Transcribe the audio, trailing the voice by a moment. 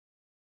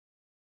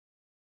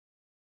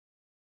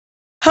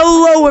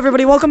Hello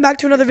everybody, welcome back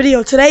to another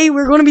video. Today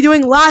we're going to be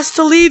doing Last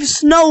to Leave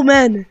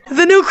Snowman.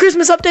 The new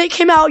Christmas update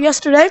came out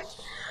yesterday.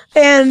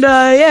 And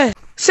yeah.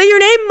 Say your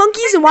name,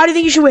 monkeys, and why do you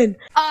think you should win?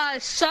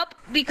 Sup,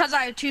 because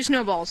I have 2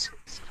 snowballs.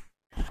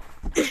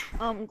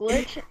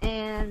 Glitch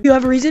and... You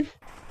have a reason?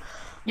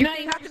 No,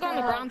 you have to go on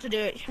the ground to do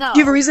it. No. Do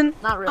you have a reason?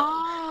 Not really.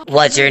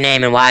 What's your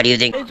name and why do you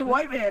think? It's a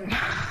white man.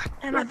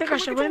 And I think I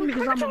should win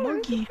because I'm a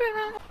monkey.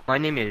 My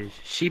name is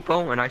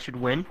Sheepo and I should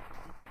win.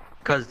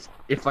 Because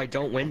if I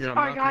don't win, then I'm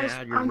not going to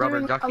add your rubber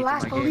ducky to my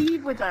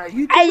game.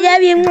 I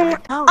love you.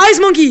 Ice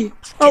Monkey!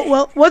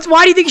 Oh, well,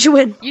 why do you think you should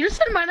win? You just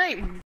said my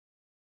name.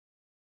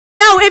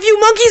 Now, if you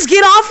monkeys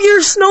get off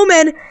your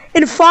snowman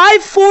in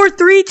 5, 4,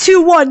 3,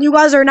 2, 1, you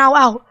guys are now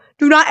out.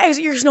 Do not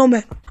exit your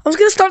snowman. I was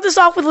going to start this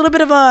off with a little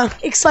bit of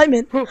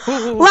excitement.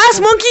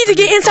 Last monkey to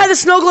get inside the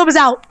snow globe is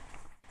out.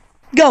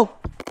 Go.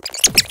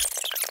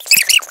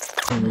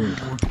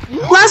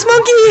 Last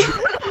monkey.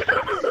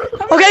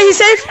 Okay, he's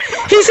safe.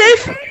 He's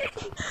safe.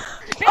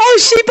 Oh,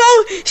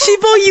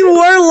 Sheepo, you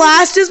were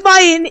last just by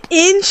an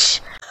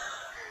inch.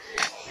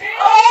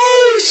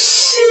 Oh,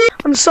 shit.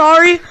 I'm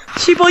sorry.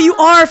 Sheepo, you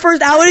are our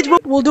first outage,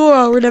 but we'll do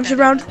a redemption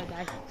round.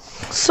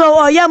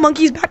 So, yeah,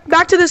 monkeys,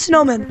 back to the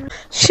snowman.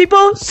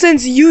 Sheepo,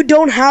 since you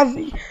don't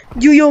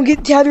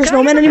get to have your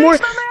snowman anymore,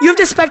 you have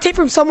to spectate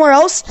from somewhere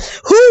else.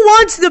 Who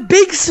wants the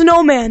big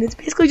snowman? It's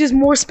basically just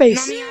more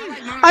space.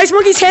 Ice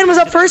Monkey's hand was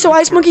up first, so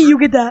Ice Monkey, you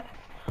get that.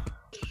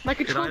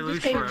 Did I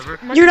lose forever?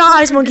 You're not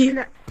Ice Monkey.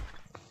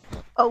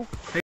 Oh.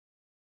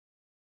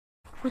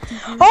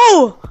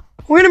 Oh!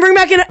 We're gonna bring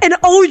back an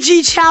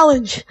OG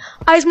challenge.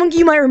 Ice Monkey,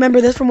 you might remember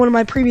this from one of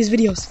my previous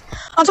videos.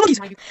 So monkeys,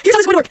 here's how this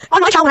is going to work.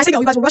 On my channel, when I say go,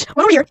 you guys will run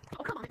over here,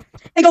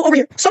 and go over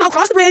here. Somehow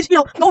cross the bridge,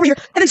 go over here,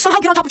 and then somehow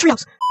get on top of the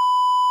treehouse.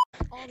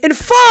 In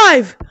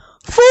 5,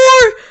 4,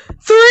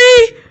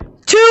 3,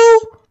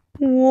 2,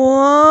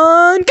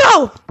 1,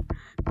 go!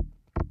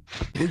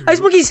 Ice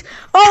Monkeys.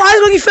 Oh, Ice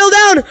Monkey fell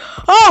down.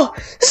 Oh,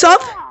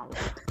 sup?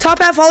 Top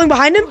hat falling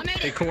behind him.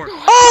 Hey, Court.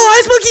 Oh,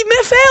 Ice Monkey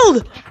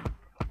failed.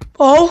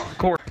 Oh.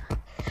 Court.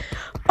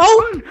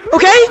 Oh,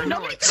 okay.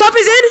 Sup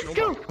is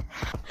in.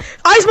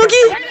 Ice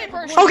Monkey.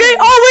 Okay.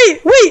 Oh,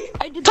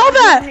 wait. Top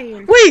hat.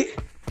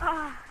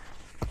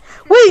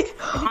 Wait.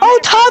 Oh,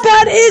 Top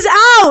Hat is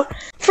out.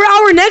 For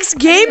our next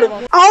game,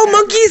 all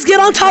monkeys get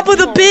on top of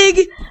the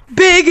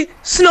big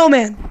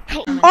snowman.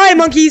 Alright,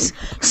 monkeys.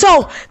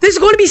 So, this is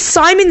going to be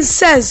Simon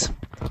Says.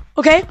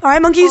 Okay?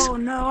 Alright, monkeys? Oh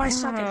no, I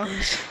suck at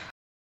this.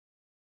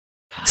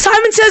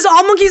 Simon Says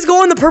all monkeys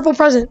go in the purple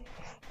present.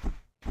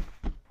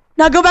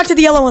 Now go back to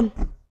the yellow one.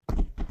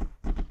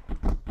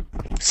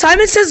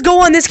 Simon Says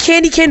go on this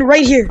candy cane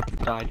right here.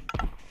 Died.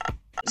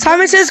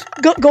 Simon Says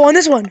go on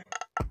this one.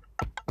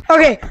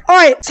 Okay,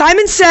 alright.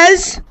 Simon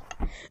Says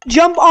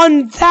jump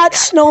on that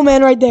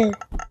snowman right there.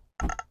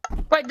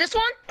 Wait, this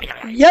one?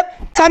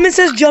 Yep. Simon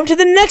Says jump to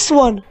the next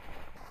one.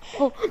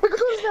 Oh, my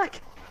controller's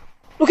back.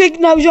 Okay,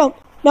 now jump.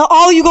 Now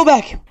all you go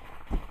back.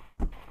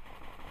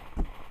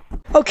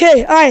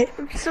 Okay, alright.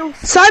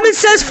 Simon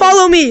Says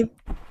follow me.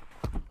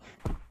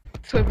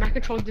 So if my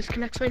controller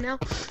disconnects right now?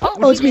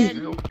 Oh, it's me.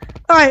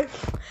 Alright.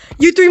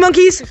 You 3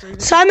 monkeys.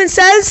 Simon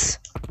Says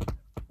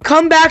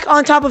come back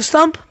on top of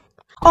Stump.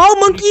 All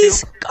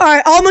monkeys.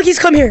 Alright, all monkeys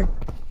come here.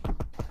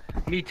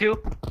 Me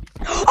too.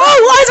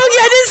 Oh, Ice Monkey!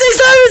 I didn't say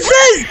Simon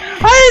Says!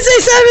 I didn't say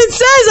Simon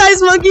Says,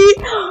 Ice Monkey!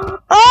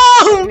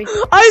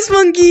 Oh! Ice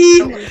Monkey!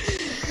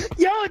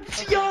 Yo.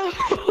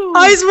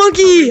 Ice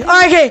Monkey!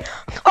 Alright, okay.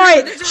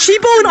 Alright,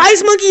 Sheepo and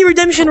Ice Monkey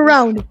redemption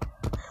round.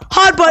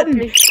 Hot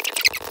button.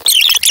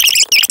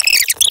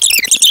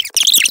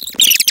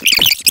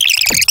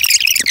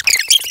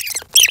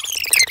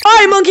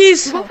 Alright,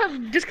 monkeys!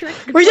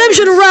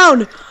 Redemption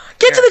round!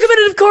 Get to the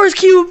competitive chorus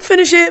cube,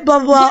 finish it, blah,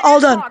 blah, blah, all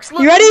done.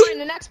 You ready?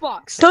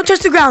 Don't touch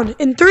the ground.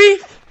 In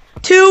 3,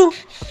 2,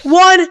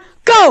 1,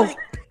 go!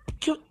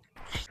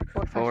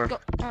 4,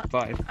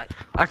 5.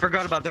 I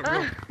forgot about that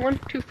rule. 1,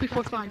 2, 3,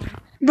 4, 5.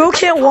 Bro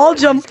can't wall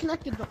jump.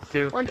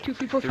 2, 1, 2,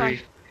 3, 4,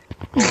 5.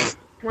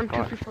 1,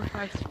 2, 3, 4,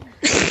 5.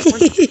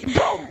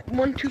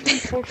 1, 2, 3,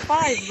 4,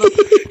 5.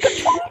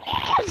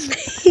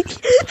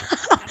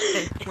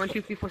 1,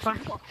 2, 3, 4, 5.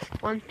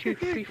 1, 2,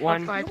 3, 4,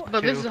 5.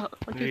 But this is 1,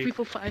 2, 3,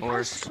 4, 5.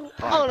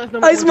 Oh, that's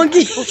number Ice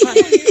Monkey.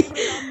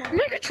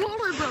 My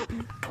controller broke.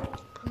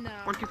 No.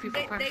 1, 2, 3,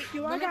 4, 5.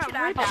 Yo, I got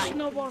rich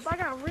snowballs.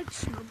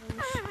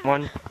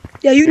 1.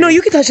 Yeah,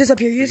 you can touch this up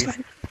here. You're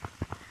fine.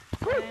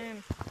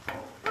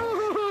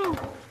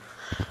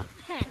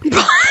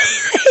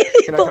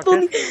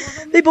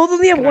 They both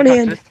only have one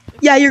hand.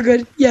 Yeah, you're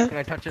good. Yeah. Can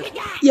I touch it?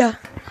 Yeah.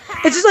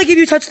 It's just like if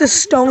you touch the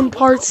stone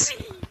parts.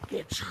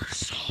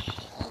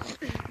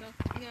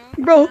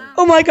 Bro,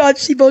 oh my god,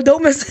 Sheepo,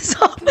 don't mess this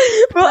up.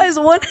 Bro has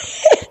one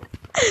hand.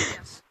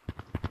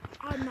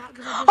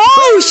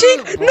 Oh,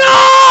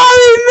 no,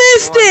 he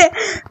missed it.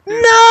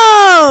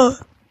 No.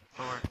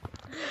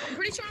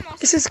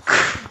 This is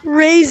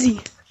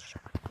crazy.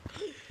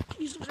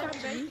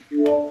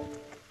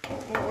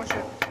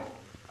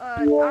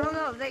 I don't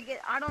know.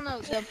 I don't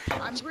know.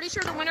 I'm pretty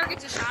sure the winner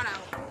gets a shout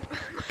out.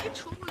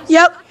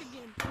 Yep.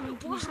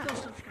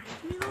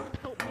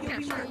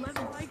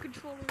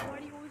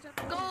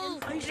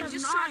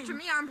 after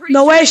me, I'm pretty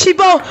No way, Sheepo.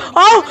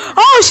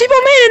 Oh, Sheepo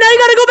made it. Now you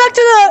gotta go back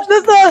to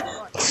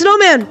the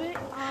snowman.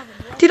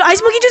 Did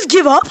Ice Monkey just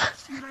give up?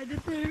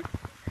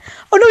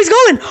 Oh no, he's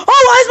going.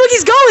 Oh, Ice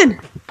Monkey's going.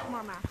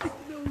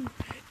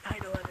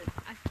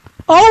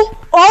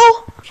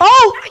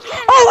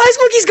 Oh, Ice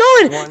Monkey's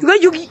going.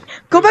 You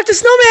go back to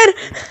Snowman.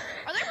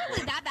 Are they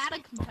really that bad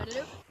and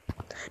competitive?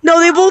 No,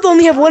 they both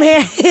only have one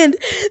hand.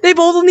 They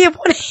both only have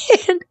one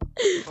hand.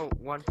 Oh,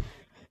 1,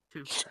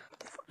 2, 3,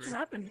 What's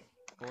happening?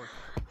 4,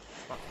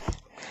 5.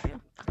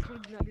 Cody,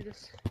 do not do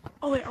this.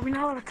 Oh wait, are we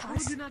not allowed to Cody,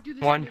 cuss? do not do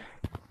this. 1,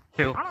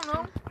 2, I don't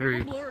know.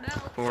 3, Blur it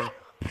out. 4,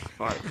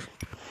 5.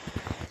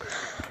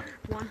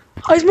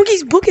 Ice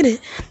Monkey's booking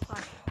it.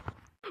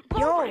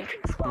 Yo,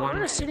 One,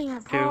 we're sitting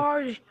at 2,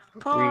 party.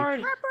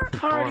 5.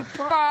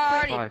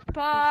 Party.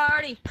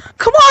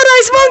 Come on,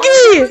 Ice What's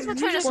Monkey.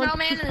 between a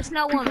snowman and a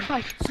snow woman?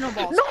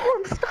 Snowballs.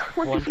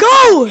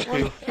 Go. 1,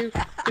 2,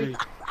 3,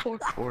 4,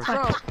 5.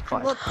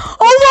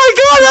 Oh my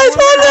God, Ice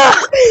Monkey.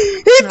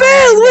 He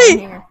failed. Wait.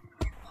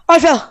 I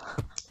fell.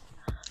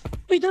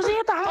 Wait, does he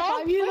have to high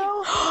five you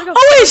though?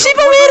 Oh wait, Sheepo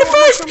made it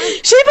first!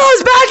 Sheepo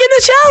is back in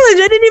the challenge!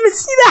 I didn't even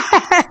see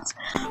that!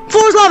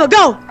 Floor's lava,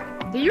 go!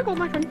 There you go,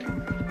 my friend.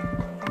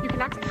 You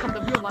can actually become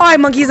the real life. Alright,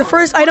 monkeys, the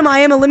first item I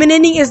am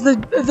eliminating is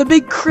the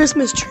big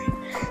Christmas tree.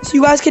 So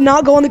you guys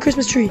cannot go on the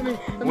Christmas tree.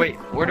 Wait,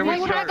 where do we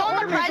Can I start? go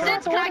on the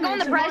presents? Can I go on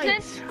the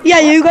presents? Yeah,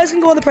 you guys can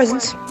go on the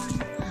presents.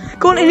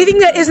 Go on anything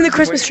that isn't the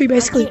Christmas tree,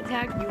 basically. I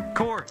can't tag you.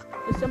 Core.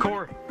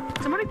 Core.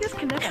 Somebody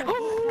disconnect.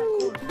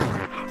 Core.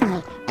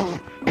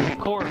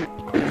 Core.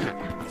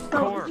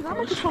 That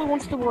microphone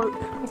wants to work.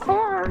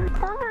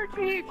 Corner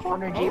G from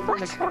the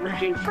Corner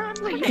G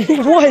friendly.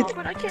 What?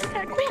 But I can't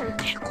tag Corner.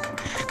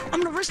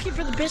 I'm gonna risk it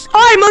for the biscuit.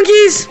 Alright,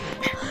 monkeys!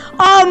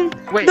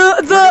 Wait,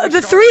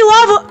 the three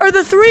lava, or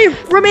the three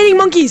remaining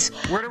monkeys.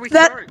 Where do we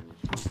That- start?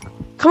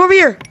 Come over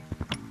here.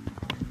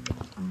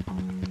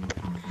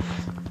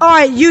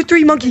 Alright, you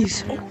three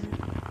monkeys.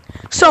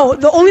 So,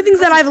 the only things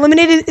that I've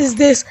eliminated is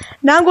this.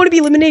 Now I'm going to be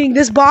eliminating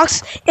this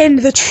box and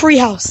the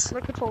treehouse. My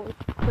controller.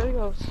 There he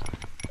goes.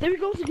 There he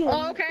goes again.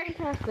 Oh, okay.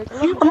 Fantastic.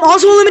 I'm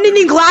also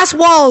eliminating glass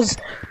walls.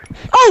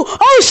 Oh,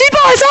 Sheepo,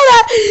 I saw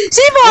that!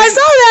 Sheepo, I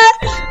saw that!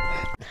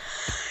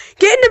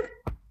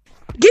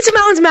 Get to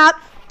Mountains map.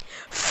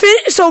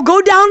 So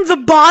go down the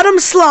bottom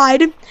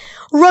slide,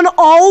 run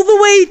all the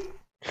way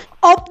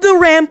up the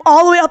ramp,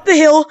 all the way up the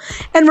hill,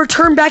 and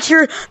return back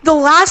here. The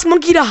last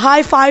monkey to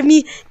high-five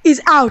me is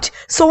out.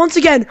 So once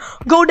again,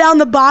 go down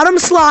the bottom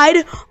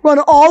slide, run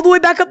all the way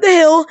back up the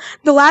hill.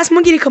 The last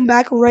monkey to come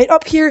back right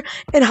up here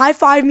and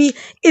high-five me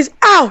is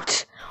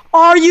out.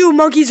 Are you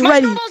monkeys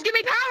ready? Snowballs, give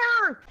me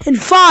power! In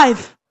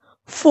 5,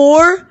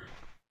 4,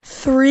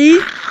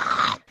 3,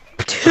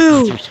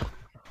 2,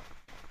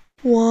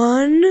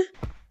 1,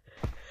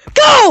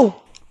 go!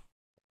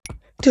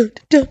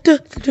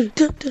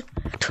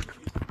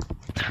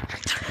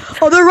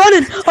 Oh, they're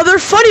running. Oh, they're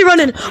funny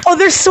running. Oh,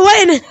 they're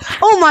sweating.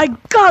 Oh my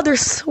God, they're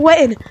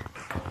sweating.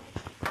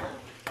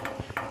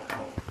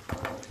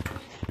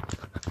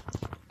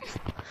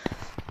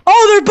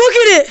 Oh, they're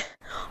booking it.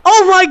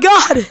 Oh my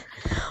God.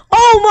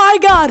 Oh my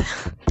God.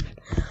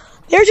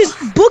 They're just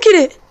booking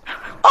it.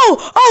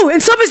 Oh,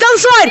 and Sub is down the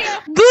slide.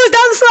 Blue is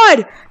down the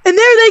slide. And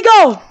there they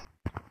go.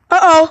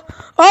 Uh-oh.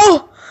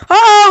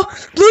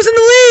 Blue's in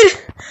the lead.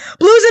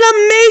 Blue's in a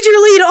major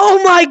lead.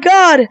 Oh my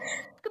God.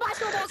 Goodbye,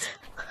 Snowballs.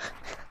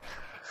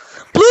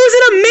 Blue's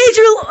in a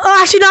major,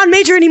 actually not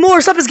major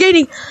anymore. Sub is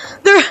gaining.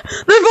 They're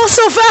both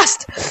so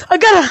fast. I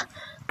gotta.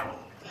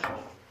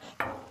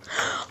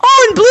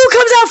 Oh, and Blue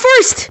comes out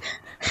first.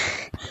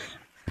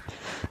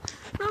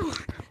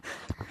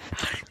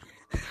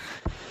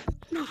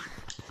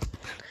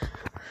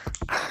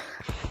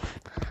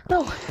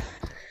 No.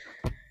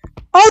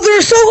 Oh,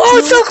 they're so. Oh,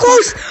 it's so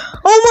close.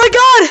 Oh my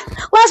God.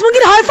 Last one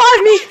get a high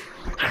five me.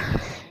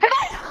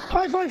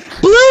 High five.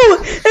 Blue!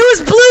 It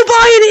was Blue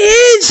by an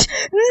inch!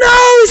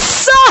 No,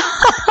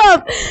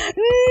 Sub!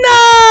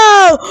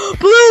 No!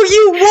 Blue,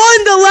 you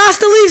won the Last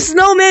to Leave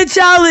Snowman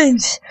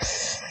Challenge!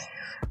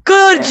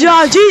 Good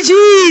job,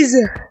 GG's!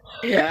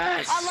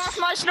 Yes. I lost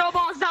my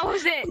snowballs, that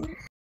was it.